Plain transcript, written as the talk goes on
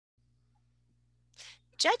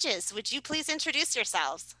Judges, would you please introduce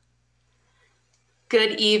yourselves?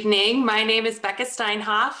 Good evening. My name is Becca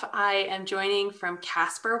Steinhoff. I am joining from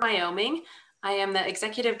Casper, Wyoming. I am the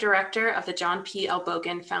Executive Director of the John P.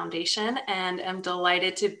 Elbogen Foundation and am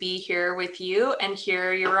delighted to be here with you and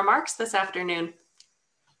hear your remarks this afternoon.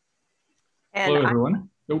 And hello, everyone.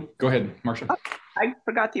 Go ahead, Marcia. Oh, I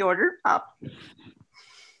forgot the order. My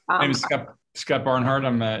name is Scott Barnhart.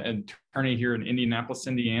 I'm an attorney here in Indianapolis,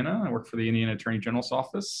 Indiana. I work for the Indiana Attorney General's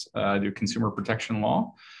Office. I do consumer protection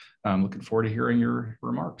law. I'm looking forward to hearing your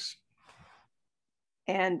remarks.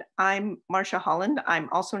 And I'm Marcia Holland. I'm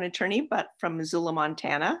also an attorney, but from Missoula,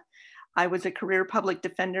 Montana. I was a career public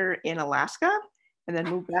defender in Alaska and then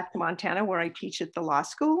moved back to Montana where I teach at the law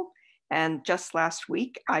school. And just last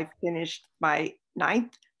week, I finished my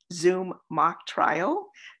 9th Zoom mock trial.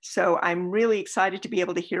 So I'm really excited to be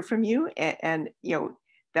able to hear from you and you know,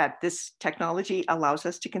 that this technology allows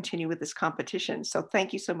us to continue with this competition. So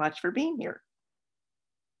thank you so much for being here.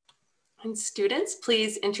 And students,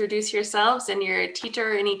 please introduce yourselves and your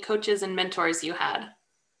teacher or any coaches and mentors you had.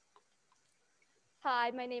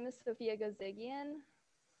 Hi, my name is Sophia Gozigian.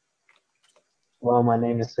 Well, my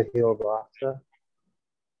name is Sahil Bhatta.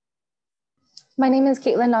 My name is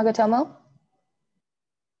Caitlin Nagatomo.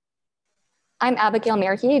 I'm Abigail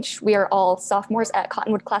Merhige. We are all sophomores at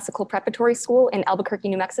Cottonwood Classical Preparatory School in Albuquerque,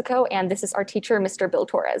 New Mexico, and this is our teacher, Mr. Bill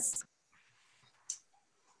Torres.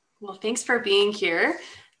 Well, thanks for being here.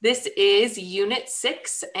 This is Unit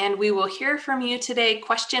 6, and we will hear from you today.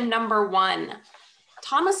 Question number 1.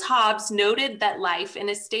 Thomas Hobbes noted that life in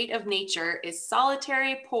a state of nature is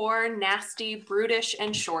solitary, poor, nasty, brutish,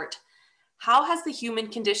 and short. How has the human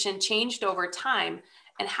condition changed over time,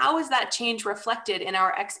 and how is that change reflected in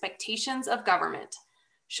our expectations of government?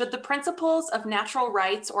 Should the principles of natural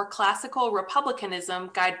rights or classical republicanism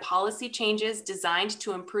guide policy changes designed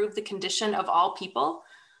to improve the condition of all people?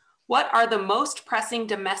 What are the most pressing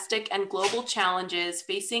domestic and global challenges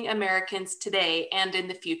facing Americans today and in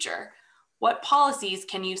the future? What policies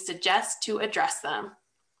can you suggest to address them?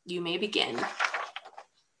 You may begin.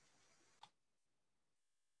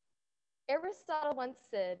 Aristotle once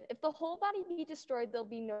said, if the whole body be destroyed, there'll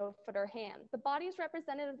be no foot or hand. The body is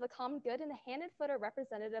representative of the common good and the hand and foot are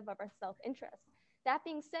representative of our self-interest. That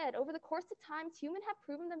being said, over the course of time, humans have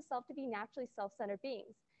proven themselves to be naturally self-centered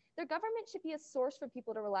beings. Their government should be a source for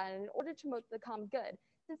people to rely on in order to promote the common good,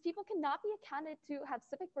 since people cannot be accounted to have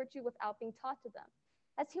civic virtue without being taught to them.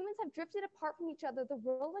 As humans have drifted apart from each other, the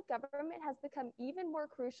role of government has become even more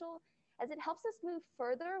crucial as it helps us move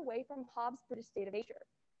further away from Hobbes' British state of nature.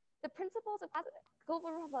 The principles of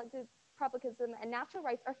global republicanism and natural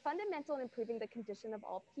rights are fundamental in improving the condition of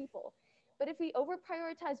all people. But if we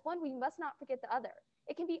over-prioritize one, we must not forget the other.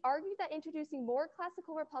 It can be argued that introducing more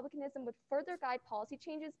classical republicanism would further guide policy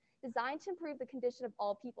changes designed to improve the condition of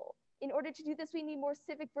all people. In order to do this, we need more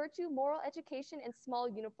civic virtue, moral education, and small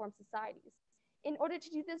uniform societies. In order to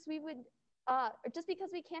do this, we would, just because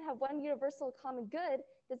we can't have one universal common good,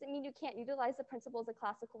 doesn't mean you can't utilize the principles of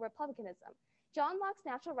classical republicanism. John Locke's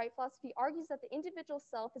natural right philosophy argues that the individual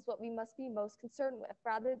self is what we must be most concerned with,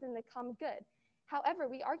 rather than the common good. However,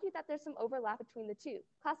 we argue that there's some overlap between the two.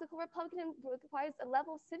 Classical republicanism requires a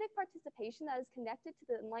level of civic participation that is connected to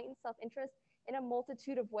the enlightened self-interest in a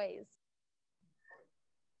multitude of ways.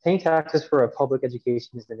 Paying taxes for a public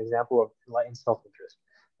education is an example of enlightened self-interest.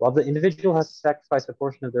 While the individual has to sacrifice a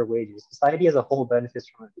portion of their wages, society as a whole benefits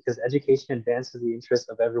from it because education advances the interests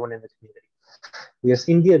of everyone in the community. We have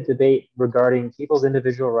seen the debate regarding people's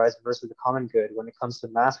individual rights versus the common good when it comes to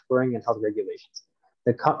mask wearing and health regulations.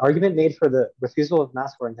 The argument made for the refusal of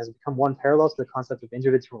mask wearing has become one parallel to the concept of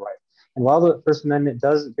individual rights. And while the First Amendment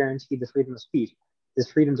does guarantee the freedom of speech,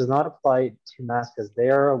 this freedom does not apply to masks as they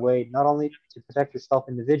are a way not only to protect yourself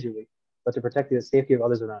individually, but to protect the safety of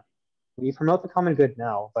others around you. We promote the common good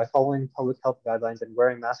now by following public health guidelines and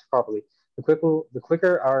wearing masks properly. The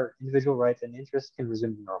quicker our individual rights and interests can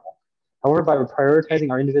resume to normal. However, by prioritizing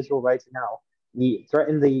our individual rights now, we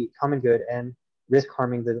threaten the common good and risk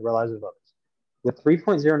harming the lives of others. With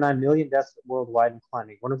 3.09 million deaths worldwide and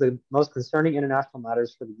climbing, one of the most concerning international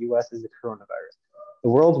matters for the US is the coronavirus. The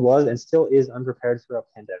world was and still is unprepared for a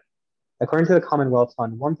pandemic. According to the Commonwealth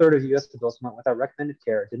Fund, 1/3 of US adults who went without recommended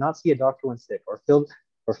care, did not see a doctor when sick, or failed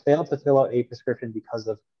to fill out a prescription because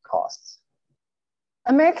of costs.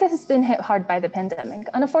 America has been hit hard by the pandemic.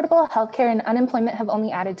 Unaffordable healthcare and unemployment have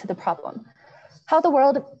only added to the problem. How the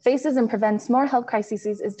world faces and prevents more health crises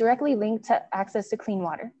is directly linked to access to clean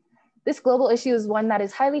water. This global issue is one that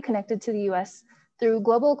is highly connected to the US through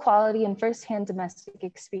global equality and firsthand domestic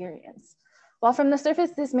experience. While from the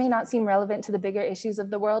surface, this may not seem relevant to the bigger issues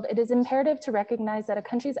of the world, it is imperative to recognize that a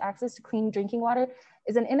country's access to clean drinking water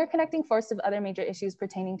is an interconnecting force of other major issues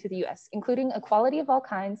pertaining to the US, including equality of all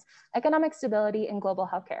kinds, economic stability, and global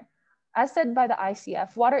healthcare. As said by the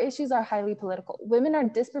ICF, water issues are highly political. Women are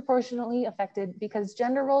disproportionately affected because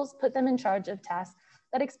gender roles put them in charge of tasks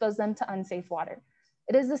that expose them to unsafe water.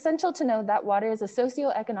 It is essential to know that water is a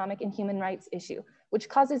socioeconomic and human rights issue, which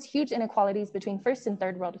causes huge inequalities between first and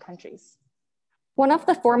third world countries. One of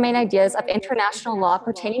the four main ideas of international law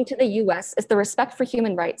pertaining to the US is the respect for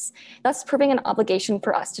human rights, thus proving an obligation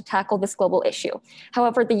for us to tackle this global issue.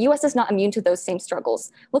 However, the US is not immune to those same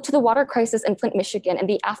struggles. Look to the water crisis in Flint, Michigan, and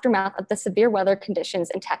the aftermath of the severe weather conditions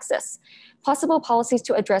in Texas. Possible policies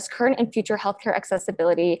to address current and future healthcare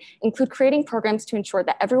accessibility include creating programs to ensure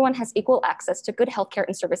that everyone has equal access to good healthcare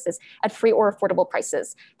and services at free or affordable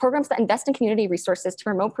prices. Programs that invest in community resources to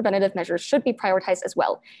promote preventative measures should be prioritized as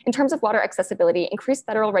well. In terms of water accessibility, increased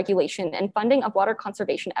federal regulation and funding of water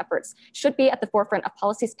conservation efforts should be at the forefront of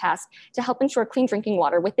policies passed to help ensure clean drinking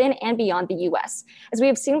water within and beyond the US. As we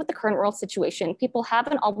have seen with the current world situation, people have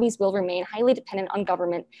and always will remain highly dependent on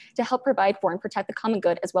government to help provide for and protect the common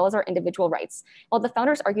good as well as our individual rights. While the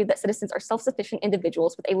founders argued that citizens are self-sufficient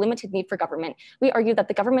individuals with a limited need for government, we argue that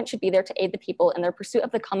the government should be there to aid the people in their pursuit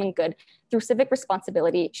of the common good through civic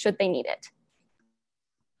responsibility should they need it.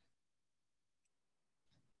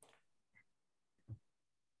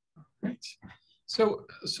 Right. So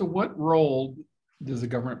what role does the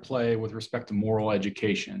government play with respect to moral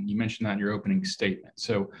education? You mentioned that in your opening statement.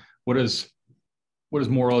 So what does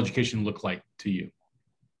moral education look like to you?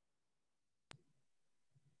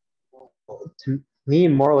 To me,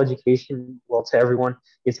 moral education, well, to everyone,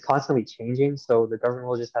 it's constantly changing. So the government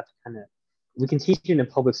will just have to we can teach it in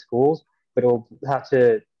public schools, but it will have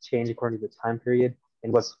to change according to the time period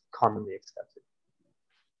and what's commonly accepted.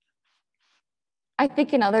 I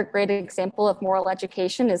think another great example of moral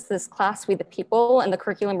education is this class, We the People, and the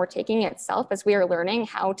curriculum we're taking itself, as we are learning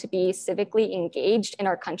how to be civically engaged in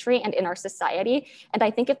our country and in our society. And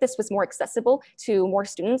I think if this was more accessible to more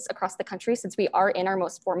students across the country, since we are in our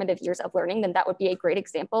most formative years of learning, then that would be a great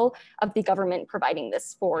example of the government providing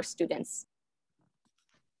this for students.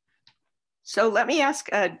 So let me ask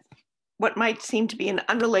what might seem to be an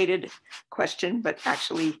unrelated question, but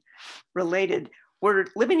actually related. We're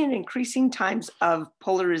living in increasing times of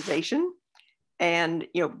polarization, and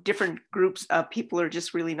different groups of people are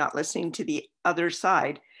just really not listening to the other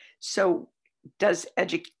side. So does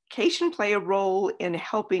education play a role in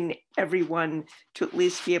helping everyone to at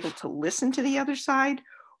least be able to listen to the other side?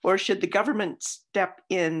 Or should the government step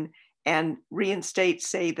in and reinstate,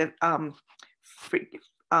 say, the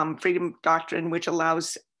freedom doctrine, which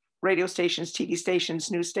allows radio stations, TV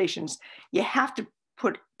stations, news stations, you have to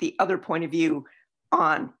put the other point of view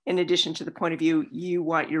on, in addition to the point of view you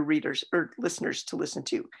want your readers or listeners to listen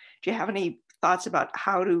to. Do you have any thoughts about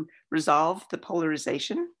how to resolve the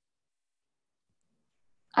polarization?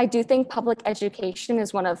 I do think public education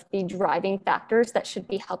is one of the driving factors that should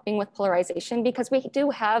be helping with polarization, because we do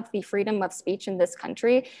have the freedom of speech in this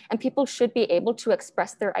country and people should be able to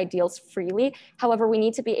express their ideals freely. However, we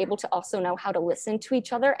need to be able to also know how to listen to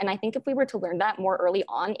each other. And I think if we were to learn that more early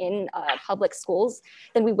on in public schools,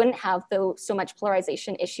 then we wouldn't have so much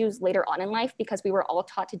polarization issues later on in life, because we were all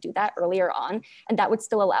taught to do that earlier on. And that would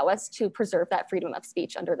still allow us to preserve that freedom of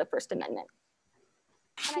speech under the First Amendment.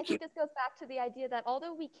 And I think this goes back to the idea that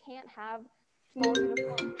although we can't have small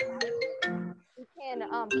uniform classes, we can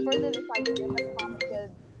further this idea of common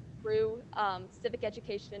good through civic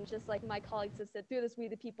education, just like my colleagues have said, through this We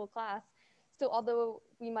the People class. So although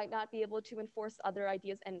we might not be able to enforce other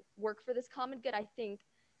ideas and work for this common good, I think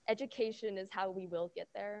education is how we will get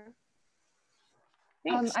there.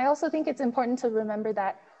 I also think it's important to remember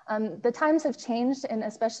that the times have changed, and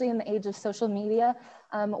especially in the age of social media,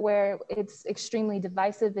 where it's extremely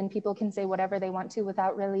divisive and people can say whatever they want to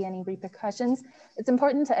without really any repercussions. It's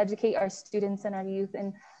important to educate our students and our youth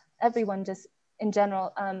and everyone just in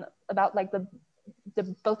general about like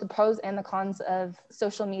both the pros and the cons of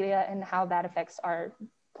social media and how that affects our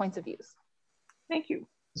points of views. Thank you.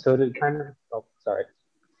 So to kind of, oh, sorry.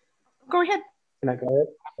 Go ahead. Can I go ahead?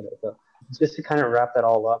 Okay, so just to kind of wrap that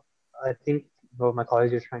all up, I think what my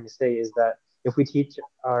colleagues are trying to say is that if we teach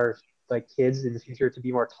our kids in the future to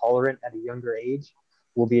be more tolerant at a younger age,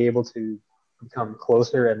 we'll be able to become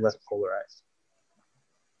closer and less polarized.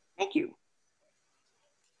 Thank you.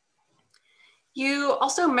 You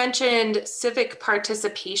also mentioned civic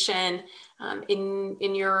participation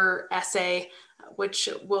in your essay, which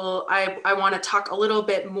I want to talk a little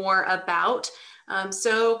bit more about.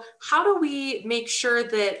 So how do we make sure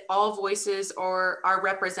that all voices are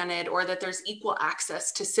represented, or that there's equal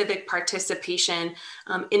access to civic participation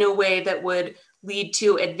in a way that would lead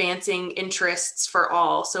to advancing interests for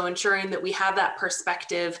all? So ensuring that we have that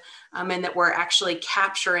perspective and that we're actually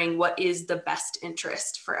capturing what is the best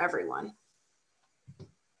interest for everyone.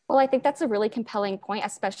 Well, I think that's a really compelling point,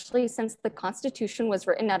 especially since the Constitution was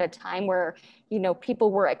written at a time where,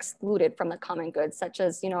 people were excluded from the common good, such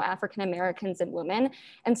as, African Americans and women.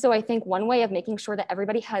 And so I think one way of making sure that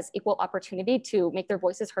everybody has equal opportunity to make their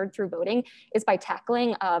voices heard through voting is by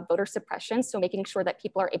tackling voter suppression. So making sure that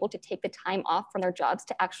people are able to take the time off from their jobs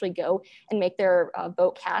to actually go and make their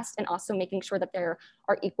vote cast, and also making sure that there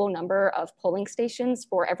are equal number of polling stations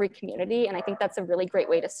for every community. And I think that's a really great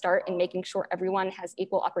way to start in making sure everyone has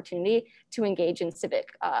equal opportunity to engage in civic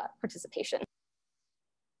participation.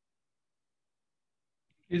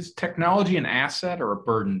 Is technology an asset or a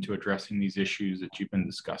burden to addressing these issues that you've been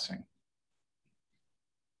discussing?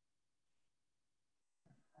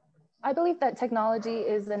 I believe that technology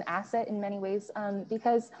is an asset in many ways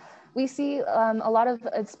because we see a lot of,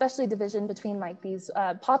 especially division between like these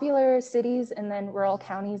popular cities and then rural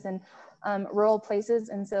counties and rural places.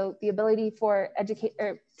 And so the ability for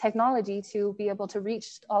technology to be able to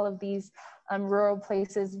reach all of these rural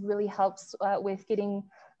places really helps with getting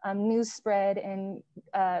news spread and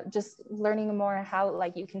just learning more how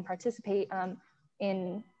like you can participate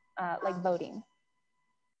in like voting.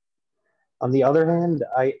 On the other hand,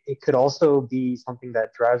 it could also be something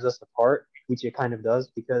that drives us apart, which it kind of does,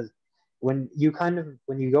 because when you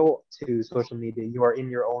go to social media, you are in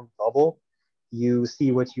your own bubble. You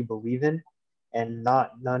see what you believe in and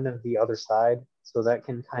none of the other side. So that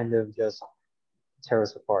can kind of just tear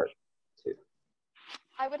us apart too.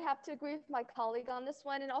 I would have to agree with my colleague on this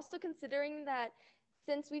one, and also considering that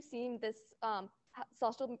since we've seen this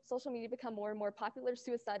social media become more and more popular,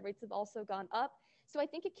 suicide rates have also gone up. So I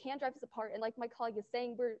think it can drive us apart. And like my colleague is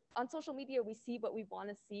saying, we're on social media, we see what we want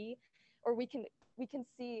to see, or we can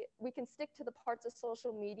stick to the parts of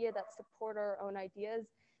social media that support our own ideas.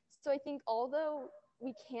 So I think although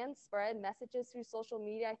we can spread messages through social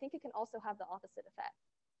media, I think it can also have the opposite effect.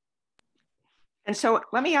 And so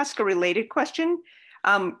let me ask a related question.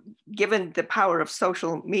 Given the power of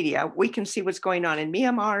social media, we can see what's going on in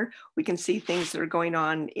Myanmar. We can see things that are going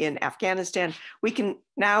on in Afghanistan. We can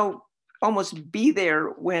now almost be there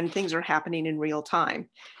when things are happening in real time.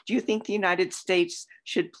 Do you think the United States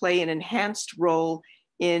should play an enhanced role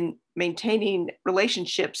in maintaining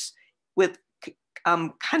relationships with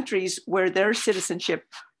countries where their citizenship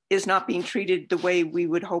is not being treated the way we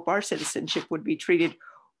would hope our citizenship would be treated?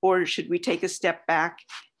 Or should we take a step back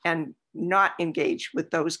and not engage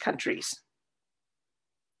with those countries?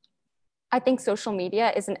 I think social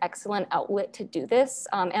media is an excellent outlet to do this.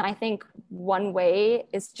 And I think one way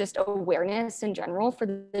is just awareness in general for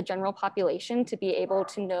the general population to be able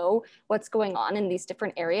to know what's going on in these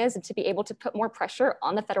different areas and to be able to put more pressure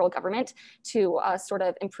on the federal government to sort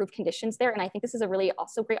of improve conditions there. And I think this is a really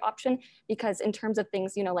also great option because in terms of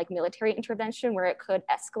things, like military intervention where it could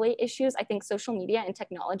escalate issues, I think social media and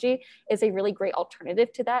technology is a really great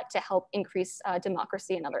alternative to that to help increase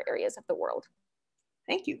democracy in other areas of the world.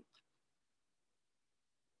 Thank you.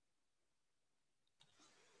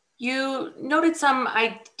 You noted some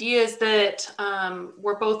ideas that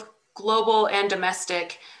were both global and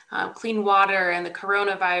domestic, clean water and the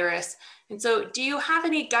coronavirus. And so do you have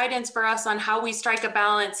any guidance for us on how we strike a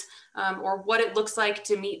balance or what it looks like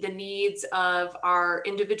to meet the needs of our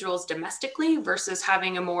individuals domestically versus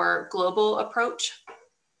having a more global approach?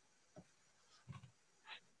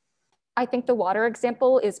 I think the water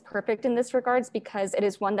example is perfect in this regards because it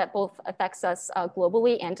is one that both affects us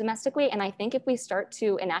globally and domestically. And I think if we start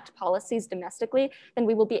to enact policies domestically, then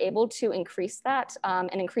we will be able to increase that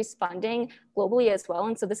and increase funding globally as well.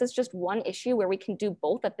 And so this is just one issue where we can do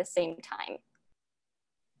both at the same time.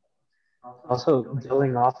 Also,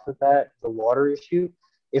 building off of that, the water issue,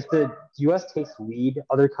 if the US takes lead,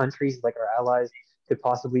 other countries like our allies could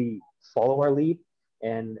possibly follow our lead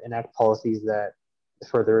and enact policies that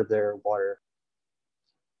further their water.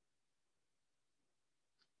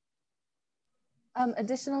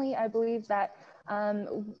 Additionally, I believe that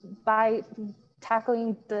by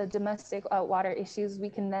tackling the domestic water issues, we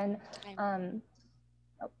can then.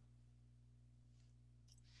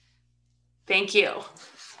 Thank you.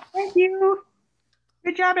 Thank you.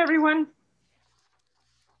 Good job, everyone.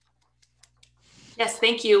 Yes,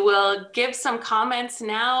 thank you. We'll give some comments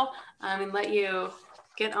now and let you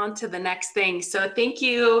get on to the next thing. So thank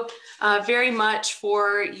you very much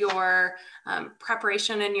for your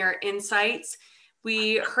preparation and your insights.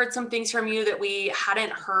 We heard some things from you that we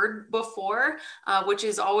hadn't heard before, which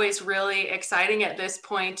is always really exciting at this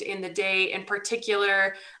point in the day. In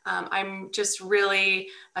particular, I'm just really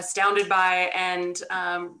astounded by and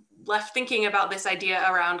left thinking about this idea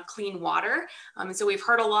around clean water. And so we've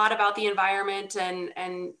heard a lot about the environment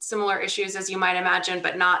and similar issues, as you might imagine,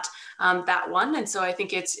 but not that one. And so I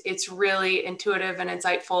think it's really intuitive and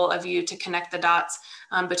insightful of you to connect the dots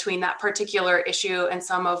between that particular issue and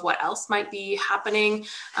some of what else might be happening,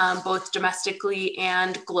 both domestically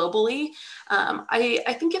and globally.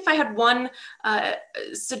 I think if I had one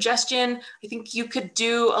suggestion, I think you could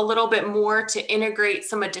do a little bit more to integrate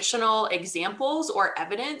some additional examples or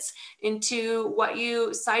evidence into what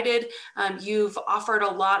you cited. You've offered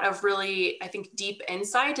a lot of really, I think, deep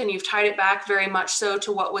insight, and you've tied it back very much so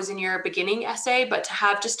to what was in your beginning essay, but to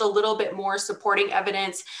have just a little bit more supporting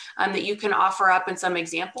evidence that you can offer up in some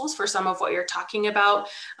examples for some of what you're talking about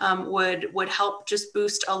would help just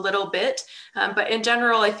boost a little bit. But in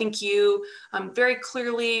general, I think you very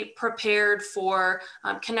clearly prepared for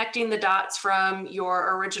connecting the dots from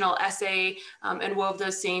your original essay and wove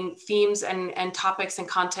those same themes and topics and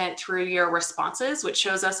content through your responses, which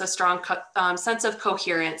shows us a strong sense of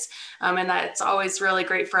coherence. And that's always really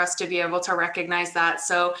great for us to be able to recognize that.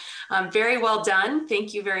 So very well done.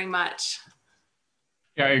 Thank you very much.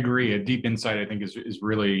 Yeah, I agree. A deep insight, I think, is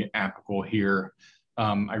really applicable here.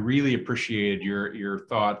 I really appreciated your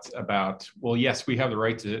thoughts about, well, yes, we have the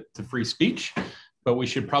right to free speech, but we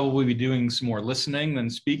should probably be doing some more listening than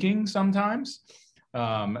speaking sometimes.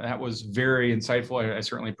 That was very insightful. I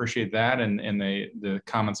certainly appreciate that, and the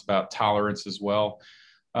comments about tolerance as well.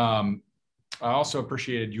 I also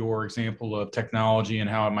appreciated your example of technology and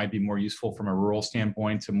how it might be more useful from a rural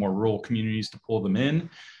standpoint to more rural communities to pull them in.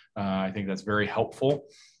 I think that's very helpful.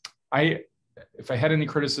 If I had any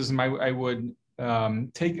criticism, I would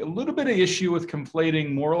take a little bit of issue with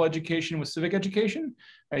conflating moral education with civic education.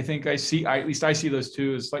 I think at least I see those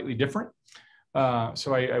two as slightly different.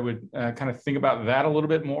 So I would kind of think about that a little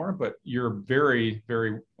bit more, but you're very,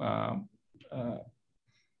 very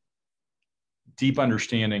deep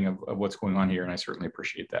understanding of what's going on here, and I certainly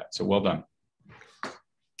appreciate that. So well done.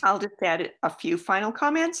 I'll just add a few final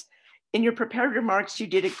comments. In your prepared remarks, you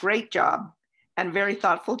did a great job and a very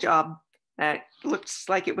thoughtful job. It looks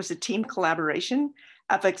like it was a team collaboration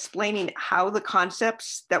of explaining how the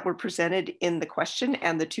concepts that were presented in the question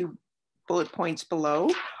and the 2 bullet points below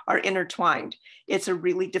are intertwined. It's a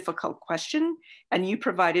really difficult question, and you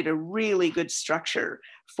provided a really good structure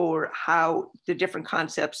for how the different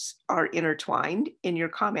concepts are intertwined in your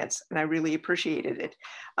comments, and I really appreciated it.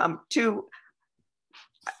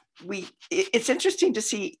 It's interesting to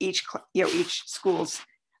see each school's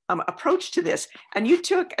approach to this. And you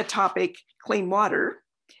took a topic, clean water,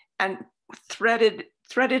 and threaded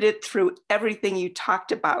it through everything you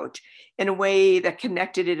talked about in a way that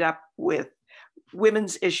connected it up with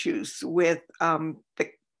women's issues, with the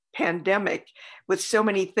pandemic, with so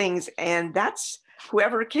many things. And that's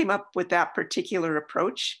whoever came up with that particular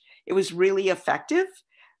approach. It was really effective,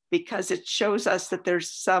 because it shows us that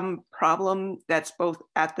there's some problem that's both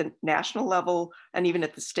at the national level and even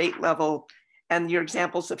at the state level. And your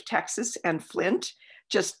examples of Texas and Flint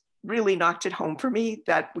just really knocked it home for me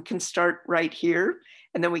that we can start right here.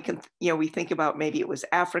 And then we can, we think about maybe it was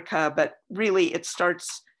Africa, but really it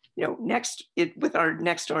starts, with our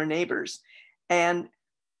next door neighbors. And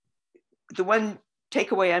the one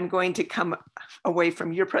takeaway I'm going to come away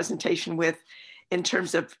from your presentation with in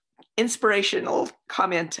terms of inspirational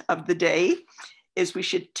comment of the day is we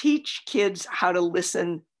should teach kids how to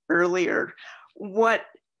listen earlier. What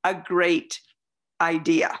a great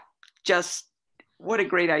idea. Just what a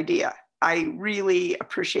great idea. I really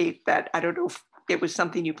appreciate that. I don't know if it was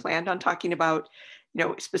something you planned on talking about,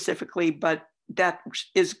 specifically, but that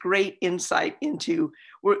is great insight into,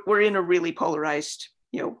 we're in a really polarized,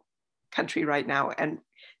 country right now. And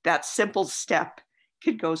that simple step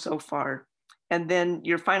could go so far. And then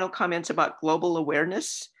your final comments about global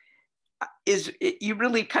awareness you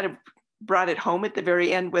really kind of brought it home at the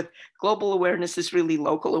very end with global awareness is really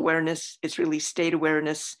local awareness. It's really state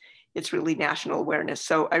awareness. It's really national awareness.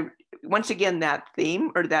 So once again, that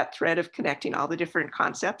theme or that thread of connecting all the different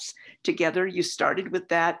concepts together, you started with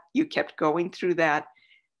that, you kept going through that,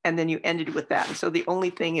 and then you ended with that. And so the only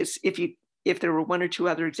thing is if there were 1 or 2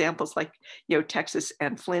 other examples like, Texas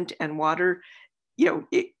and Flint and water,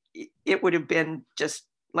 it would have been just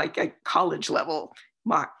like a college level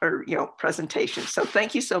mock or presentation. So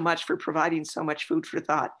thank you so much for providing so much food for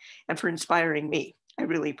thought and for inspiring me. I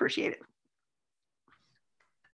really appreciate it.